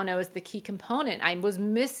I now know is the key component. I was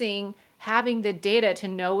missing having the data to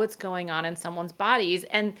know what's going on in someone's bodies.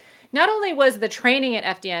 And not only was the training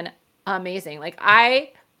at FDN amazing, like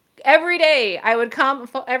every day I would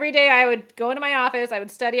go into my office, I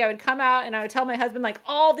would study, I would come out, and I would tell my husband like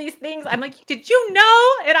all these things. I'm like, did you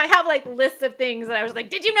know? And I have like lists of things, and I was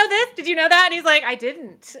like, did you know this? Did you know that? And he's like, I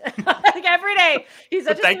didn't. Like, every day. He's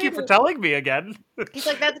such Thank you for telling me again. He's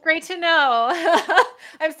like, that's great to know.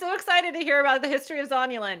 I'm so excited to hear about the history of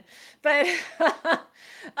zonulin. But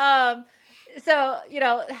so,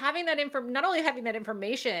 having that not only having that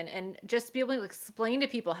information and just be able to explain to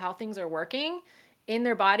people how things are working in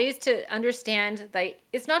their bodies, to understand that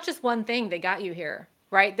it's not just one thing that got you here,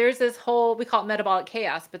 right? There's this whole, we call it metabolic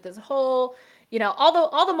chaos, but this whole,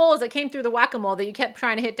 all the moles that came through the whack-a-mole that you kept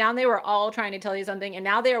trying to hit down, they were all trying to tell you something, and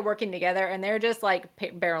now they are working together, and they're just like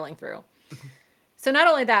barreling through. So not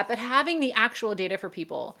only that, but having the actual data for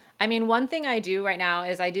people. I mean, one thing I do right now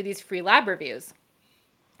is I do these free lab reviews,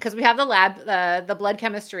 because we have the lab, the blood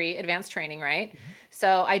chemistry advanced training, right?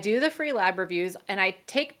 So I do the free lab reviews, and I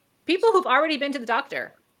take people who've already been to the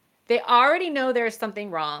doctor. They already know there's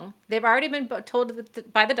something wrong. They've already been told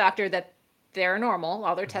by the doctor that they're normal,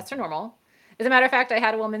 all their tests are normal. As a matter of fact, I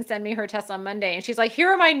had a woman send me her tests on Monday, and she's like, here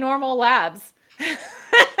are my normal labs. And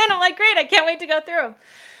I'm like, great, I can't wait to go through them.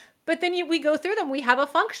 But then we go through them. We have a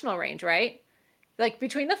functional range, right? Like,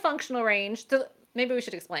 between the functional range, maybe we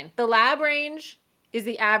should explain. The lab range is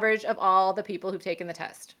the average of all the people who've taken the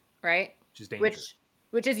test, right? Which is dangerous.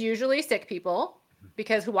 Which is usually sick people,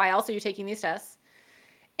 because why else are you taking these tests?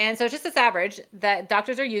 And so it's just this average that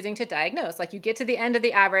doctors are using to diagnose. Like, you get to the end of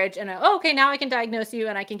the average and, okay, now I can diagnose you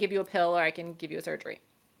and I can give you a pill or I can give you a surgery.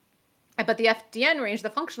 But the FDN range, the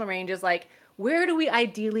functional range, is like, where do we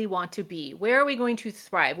ideally want to be? Where are we going to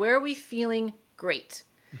thrive? Where are we feeling great?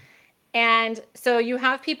 And so you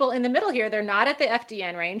have people in the middle here. They're not at the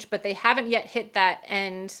FDN range, but they haven't yet hit that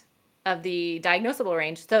end of the diagnosable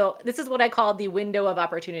range. So this is what I call the window of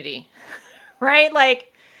opportunity, right?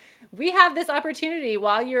 Like, we have this opportunity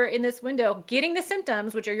while you're in this window, getting the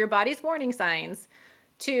symptoms, which are your body's warning signs,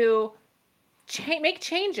 to make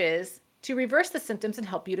changes to reverse the symptoms and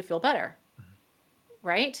help you to feel better,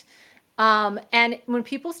 right? And when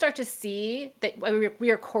people start to see that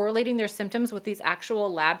we are correlating their symptoms with these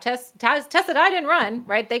actual lab tests that I didn't run,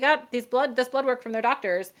 right? They got this blood work from their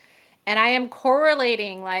doctors, and I am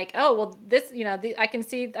correlating like, oh, well, this, I can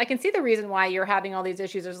see the reason why you're having all these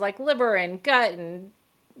issues. There's like liver and gut and,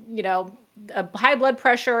 high blood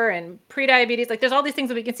pressure and prediabetes. Like, there's all these things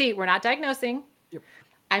that we can see. We're not diagnosing. Yep.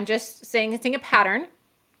 I'm just seeing a pattern.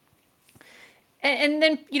 And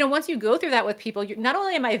then, once you go through that with people, not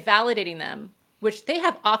only am I validating them, which they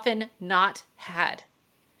have often not had.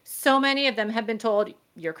 So many of them have been told,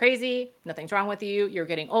 you're crazy, nothing's wrong with you, you're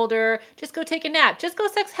getting older, just go take a nap, just go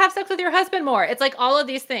have sex with your husband more. It's like all of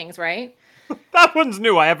these things, right? That one's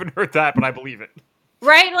new. I haven't heard that, but I believe it.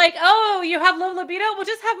 Right? Like, oh, you have low libido? Well,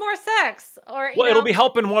 just have more sex. Or, Well, it'll be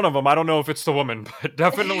helping one of them. I don't know if it's the woman, but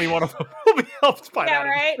definitely one of them will be helped by that.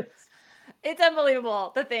 Right? It's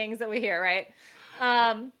unbelievable, the things that we hear, right?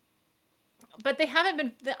 But they haven't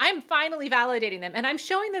been, I'm finally validating them and I'm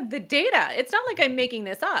showing them the data. It's not like I'm making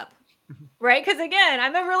this up, right? Because again,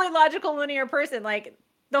 I'm a really logical, linear person. Like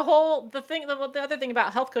the other thing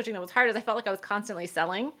about health coaching that was hard is I felt like I was constantly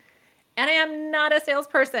selling. And I am not a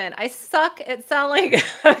salesperson. I suck at selling,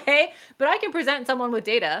 okay? But I can present someone with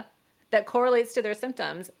data that correlates to their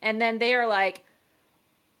symptoms. And then they are like,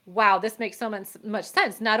 wow, this makes so much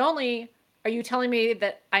sense. Not only are you telling me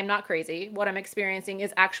that I'm not crazy, what I'm experiencing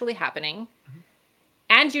is actually happening,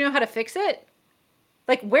 and you know how to fix it?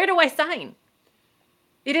 Like, where do I sign?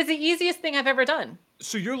 It is the easiest thing I've ever done.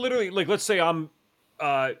 So you're literally, like, let's say I'm,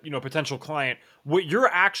 a potential client. What you're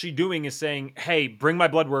actually doing is saying, hey, bring my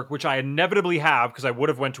blood work, which I inevitably have because I would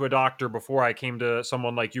have went to a doctor before I came to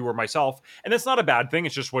someone like you or myself. And that's not a bad thing.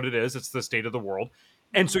 It's just what it is. It's the state of the world.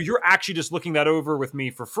 And so you're actually just looking that over with me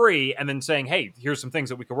for free and then saying, hey, here's some things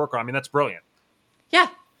that we could work on. I mean, that's brilliant. Yeah.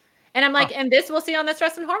 And I'm like, and this we'll see on the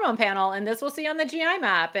stress and hormone panel, and this we'll see on the GI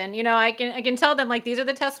map. And, I can tell them, like, these are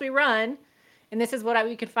the tests we run, and this is what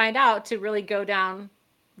we could find out to really go down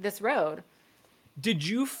this road. Did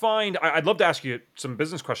you find, I'd love to ask you some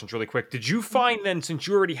business questions really quick. Did you find then, since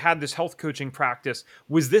you already had this health coaching practice,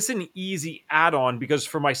 was this an easy add-on? Because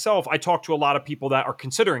for myself, I talk to a lot of people that are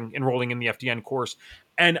considering enrolling in the FDN course,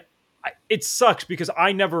 and it sucks because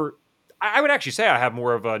I would actually say I have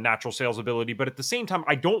more of a natural sales ability, but at the same time,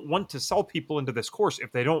 I don't want to sell people into this course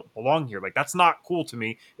if they don't belong here. Like, that's not cool to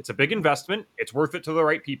me. It's a big investment. It's worth it to the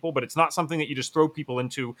right people, but it's not something that you just throw people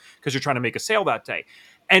into because you're trying to make a sale that day.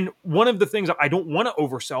 And one of the things I don't want to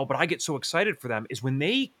oversell, but I get so excited for them is when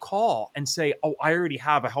they call and say, oh, I already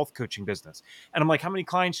have a health coaching business. And I'm like, how many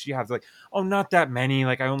clients do you have? They're like, oh, not that many.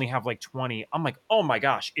 Like, I only have like 20. I'm like, oh my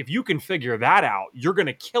gosh, if you can figure that out, you're going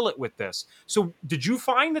to kill it with this. So did you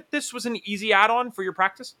find that this was an easy add-on for your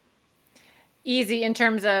practice? Easy in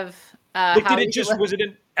terms of was it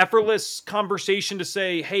an effortless conversation to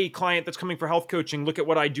say, hey, client that's coming for health coaching, look at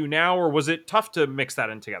what I do now? Or was it tough to mix that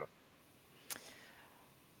in together?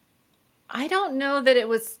 I don't know that it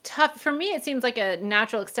was tough. For me, it seems like a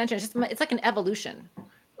natural extension. It's like an evolution.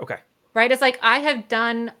 Okay. Right? It's like I have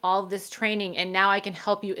done all this training and now I can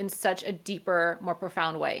help you in such a deeper, more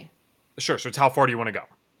profound way. Sure. So it's how far do you want to go?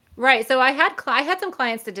 Right. So I had some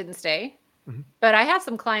clients that didn't stay, but I have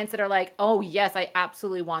some clients that are like, oh, yes, I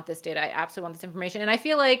absolutely want this data. I absolutely want this information. And I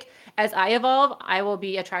feel like as I evolve, I will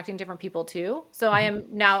be attracting different people too. So I am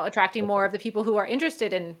now attracting more of the people who are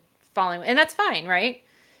interested in following. And that's fine, right?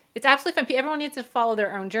 It's absolutely fine. Everyone needs to follow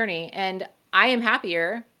their own journey. And I am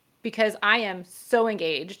happier because I am so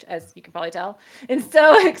engaged, as you can probably tell, and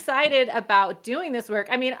so excited about doing this work.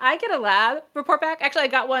 I mean, I get a lab report back. Actually, I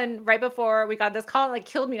got one right before we got this call. It like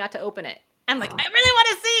killed me not to open it. I'm like, I really want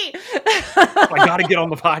to see. I got to get on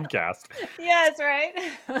the podcast. Yes,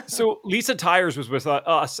 right. So Lisa Tyers was with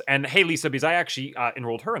us, and hey, Lisa, because I actually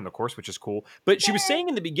enrolled her in the course, which is cool. But she was saying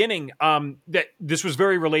in the beginning that this was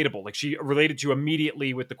very relatable. Like, she related to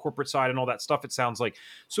immediately with the corporate side and all that stuff, it sounds like.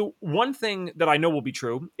 So one thing that I know will be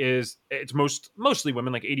true is it's mostly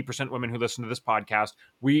women, like 80% women who listen to this podcast.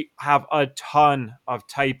 We have a ton of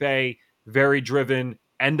type A, very driven,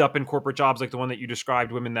 end up in corporate jobs like the one that you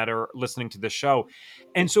described, women that are listening to this show.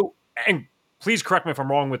 And please correct me if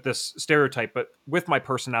I'm wrong with this stereotype, but with my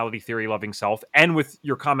personality theory loving self and with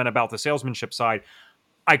your comment about the salesmanship side,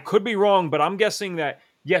 I could be wrong, but I'm guessing that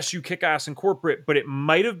yes, you kick ass in corporate, but it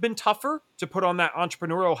might have been tougher to put on that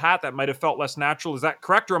entrepreneurial hat. That might have felt less natural. Is that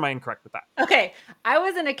correct, or am I incorrect with that? Okay. I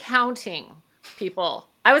was in accounting, people.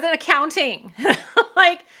 I was in accounting.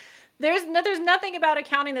 Like, there's nothing about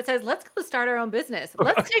accounting that says, let's go start our own business.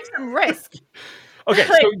 Let's take some risk. Okay,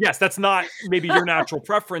 so yes, that's not maybe your natural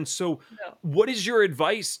preference. So No. what is your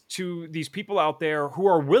advice to these people out there who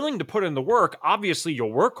are willing to put in the work? Obviously,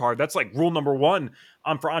 you'll work hard. That's like rule number one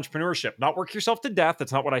for entrepreneurship. Not work yourself to death.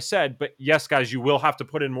 That's not what I said. But yes, guys, you will have to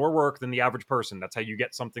put in more work than the average person. That's how you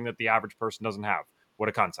get something that the average person doesn't have. What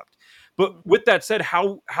a concept. But with that said,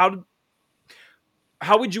 how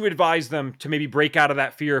would you advise them to maybe break out of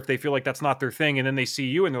that fear if they feel like that's not their thing, and then they see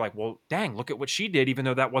you and they're like, well, dang, look at what she did, even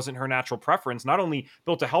though that wasn't her natural preference? Not only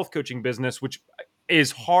built a health coaching business, which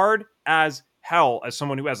is hard as hell as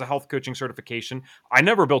someone who has a health coaching certification. I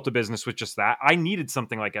never built a business with just that. I needed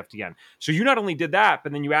something like FDN. So you not only did that,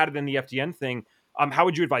 but then you added in the FDN thing. How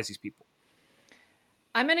would you advise these people?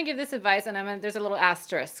 I'm going to give this advice, and there's a little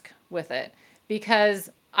asterisk with it because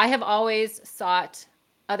I have always sought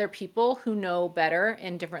other people who know better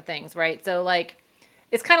in different things, right? So, like,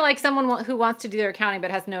 it's kind of like someone who wants to do their accounting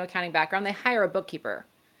but has no accounting background. They hire a bookkeeper.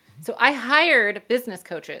 So I hired business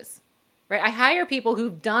coaches, right? I hire people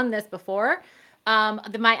who've done this before.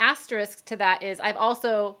 My asterisk to that is I've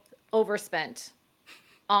also overspent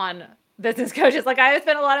on business coaches. Like, I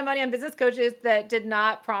spent a lot of money on business coaches that did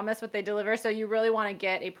not promise what they deliver. So you really want to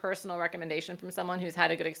get a personal recommendation from someone who's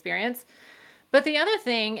had a good experience. But the other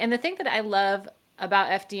thing, and the thing that I love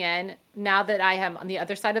about FDN now that I am on the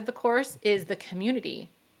other side of the course, is the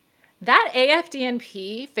community. That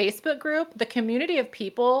AFDN-P Facebook group, the community of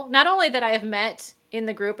people, not only that I have met in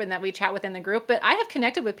the group and that we chat within the group, but I have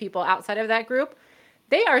connected with people outside of that group.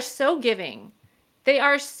 They are so giving. They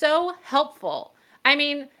are so helpful. I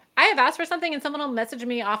mean, I have asked for something and someone will message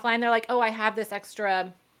me offline. They're like, oh, I have this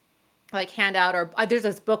extra like handout, or there's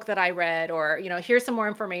this book that I read, or, here's some more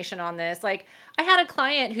information on this. Like, I had a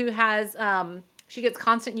client who has, she gets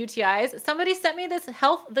constant UTIs. Somebody sent me this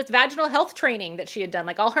vaginal health training that she had done,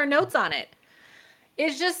 like all her notes on it.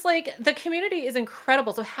 It's just like, the community is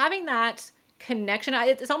incredible. So having that connection,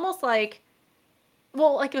 it's almost like,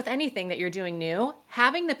 well, like with anything that you're doing new,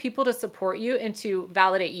 having the people to support you and to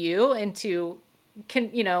validate you and to,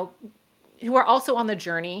 who are also on the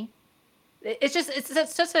journey.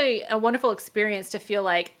 It's such a wonderful experience to feel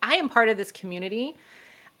like I am part of this community.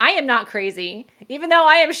 I am not crazy, even though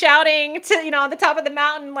I am shouting to, on the top of the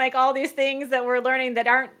mountain, like all these things that we're learning that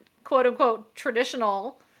aren't quote unquote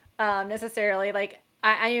traditional necessarily. Like,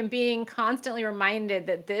 I am being constantly reminded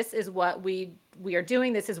that this is what we are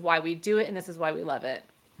doing. This is why we do it. And this is why we love it.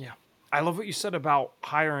 Yeah. I love what you said about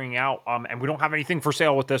hiring out. And we don't have anything for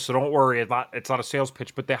sale with this, so don't worry. It's not a sales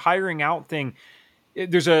pitch, but the hiring out thing.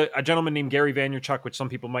 There's a gentleman named Gary Vaynerchuk, which some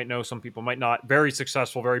people might know, some people might not. Very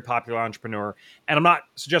successful, very popular entrepreneur. And I'm not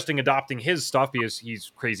suggesting adopting his stuff because he's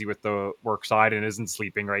crazy with the work side and isn't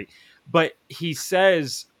sleeping, right? But he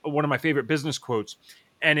says one of my favorite business quotes,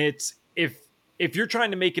 and it's if you're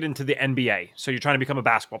trying to make it into the NBA, so you're trying to become a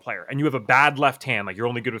basketball player, and you have a bad left hand, like you're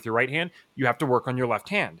only good with your right hand, you have to work on your left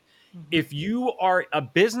hand. Mm-hmm. If you are a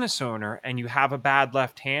business owner and you have a bad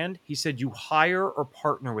left hand, he said you hire or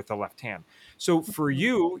partner with the left hand. So for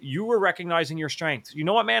you were recognizing your strengths. You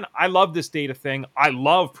know what, man? I love this data thing. I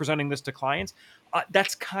love presenting this to clients.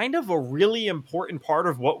 That's kind of a really important part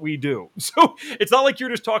of what we do. So it's not like you're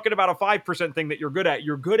just talking about a 5% thing that you're good at.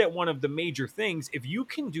 You're good at one of the major things. If you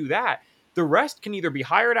can do that, the rest can either be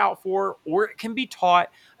hired out for or it can be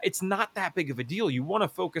taught. It's not that big of a deal. You want to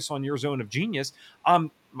focus on your zone of genius.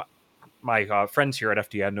 My friends here at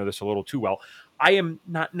FDN know this a little too well. I am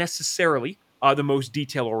not necessarily the most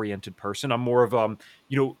detail-oriented person. I'm more of,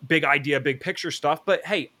 big idea, big picture stuff. But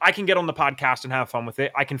hey, I can get on the podcast and have fun with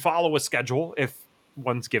it. I can follow a schedule if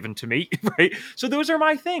one's given to me, right? So those are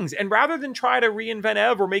my things. And rather than try to reinvent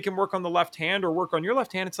Ev or make him work on the left hand or work on your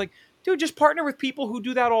left hand, it's like, dude, just partner with people who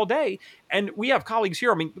do that all day. And we have colleagues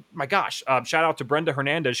here. I mean, my gosh, shout out to Brenda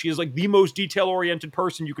Hernandez. She is like the most detail-oriented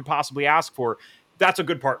person you could possibly ask for. That's a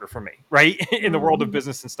good partner for me, right? In the world of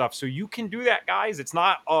business and stuff. So you can do that, guys. It's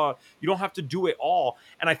not, you don't have to do it all.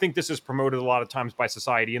 And I think this is promoted a lot of times by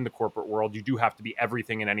society in the corporate world. You do have to be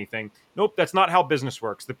everything and anything. Nope, that's not how business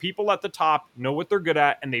works. The people at the top know what they're good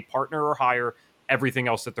at and they partner or hire everything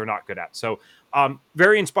else that they're not good at. So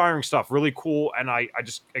very inspiring stuff, really cool. And I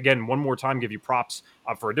just, again, one more time, give you props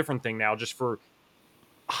for a different thing now, just for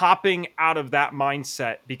hopping out of that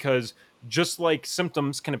mindset, because just like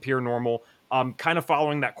symptoms can appear normal, kind of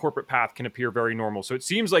following that corporate path can appear very normal. So it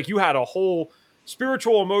seems like you had a whole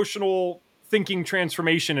spiritual, emotional thinking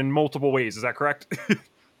transformation in multiple ways. Is that correct?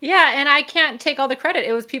 Yeah. And I can't take all the credit.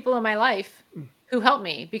 It was people in my life who helped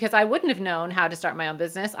me, because I wouldn't have known how to start my own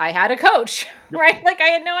business. I had a coach, right? Like, I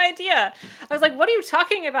had no idea. I was like, what are you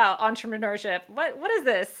talking about? Entrepreneurship? What is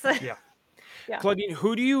this? Yeah. Yeah. Claudine,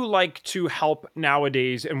 who do you like to help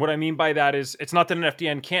nowadays? And what I mean by that is, it's not that an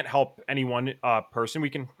FDN can't help any one person.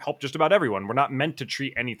 We can help just about everyone. We're not meant to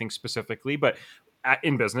treat anything specifically, but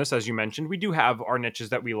in business, as you mentioned, we do have our niches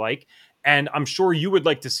that we like. And I'm sure you would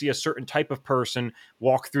like to see a certain type of person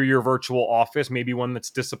walk through your virtual office, maybe one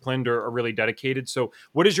that's disciplined or really dedicated. So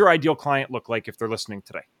what does your ideal client look like if they're listening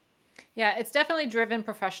today? Yeah, it's definitely driven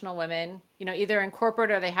professional women, either in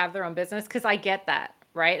corporate or they have their own business, because I get that.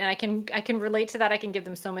 Right. And I can relate to that. I can give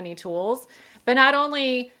them so many tools, but not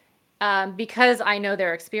only because I know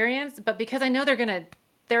their experience, but because I know they're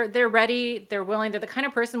they're ready, they're willing, they're the kind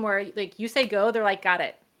of person where like you say go, they're like, got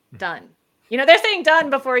it, done. They're saying done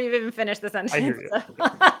before you've even finished the sentence. I hear you.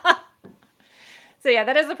 So yeah,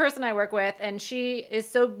 that is the person I work with. And she is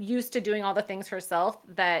so used to doing all the things herself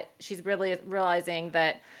that she's really realizing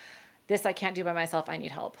that this I can't do by myself. I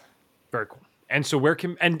need help. Very cool. And so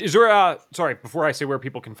is there sorry, before I say where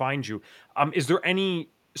people can find you, is there any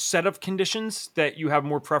set of conditions that you have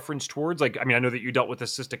more preference towards? Like, I mean, I know that you dealt with the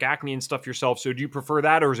cystic acne and stuff yourself. So do you prefer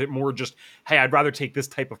that? Or is it more just, hey, I'd rather take this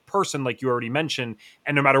type of person, like you already mentioned,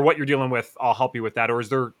 and no matter what you're dealing with, I'll help you with that? Or is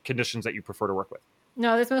there conditions that you prefer to work with?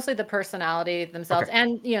 No, it's mostly the personality themselves. Okay.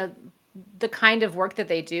 And, the kind of work that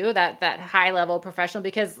they do, that high level professional,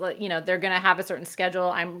 because, they're going to have a certain schedule.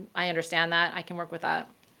 I understand that. I can work with that.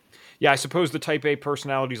 Yeah, I suppose the type A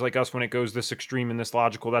personalities like us, when it goes this extreme and this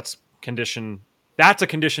logical, that's a condition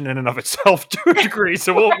in and of itself to a degree.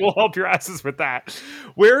 So we'll help your asses with that.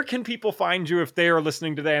 Where can people find you if they are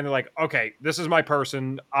listening today and they're like, okay, this is my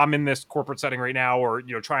person. I'm in this corporate setting right now, or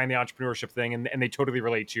trying the entrepreneurship thing, and they totally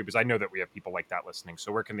relate to you, because I know that we have people like that listening.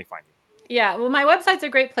 So where can they find you? Yeah, well, my website's a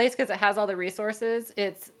great place because it has all the resources.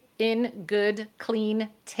 It's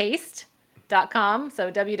ingoodcleantaste.com.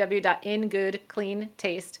 So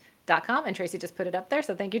www.ingoodcleantaste.com. And Tracy just put it up there.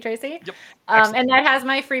 So thank you, Tracy. Yep. And that has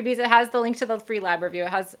my freebies. It has the link to the free lab review.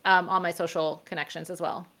 It has all my social connections as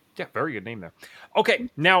well. Yeah, very good name there. Okay,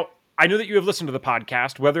 now I know that you have listened to the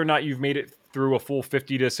podcast. Whether or not you've made it through a full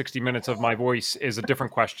 50 to 60 minutes of my voice is a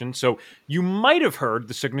different question. So you might have heard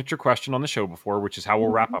the signature question on the show before, which is how we'll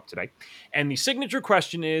wrap up today. And the signature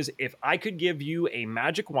question is, if I could give you a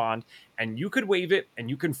magic wand and you could wave it and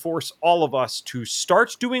you can force all of us to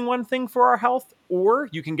start doing one thing for our health, or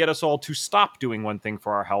you can get us all to stop doing one thing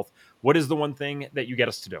for our health, what is the one thing that you get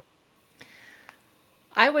us to do?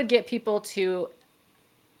 I would get people to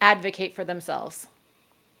advocate for themselves,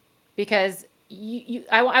 because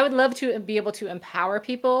I would love to be able to empower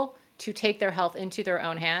people to take their health into their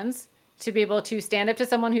own hands, to be able to stand up to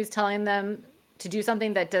someone who's telling them to do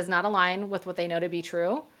something that does not align with what they know to be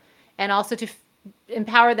true, and also to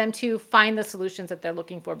empower them to find the solutions that they're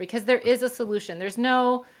looking for, because there is a solution. I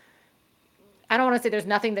don't want to say there's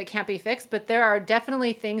nothing that can't be fixed, but there are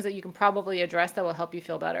definitely things that you can probably address that will help you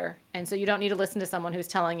feel better. And so you don't need to listen to someone who's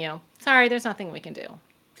telling you, sorry, there's nothing we can do.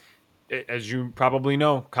 As you probably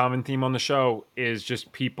know, common theme on the show is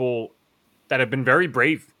just people that have been very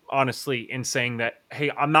brave, honestly, in saying that,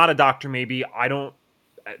 hey, I'm not a doctor, maybe. I don't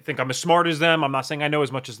think I'm as smart as them. I'm not saying I know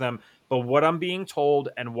as much as them, but what I'm being told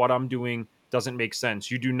and what I'm doing doesn't make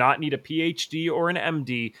sense. You do not need a PhD or an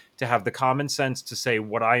MD to have the common sense to say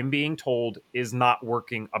what I'm being told is not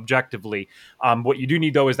working objectively. What you do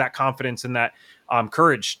need, though, is that confidence and that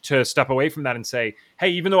courage to step away from that and say, hey,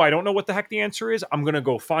 even though I don't know what the heck the answer is, I'm going to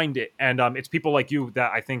go find it. And it's people like you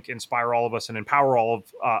that I think inspire all of us and empower all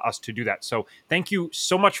of us to do that. So thank you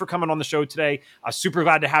so much for coming on the show today. Super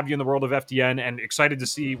glad to have you in the world of FDN, and excited to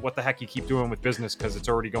see what the heck you keep doing with business, because it's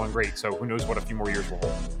already going great. So who knows what a few more years will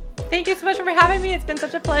hold. Thank you so much for having me. It's been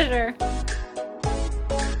such a pleasure.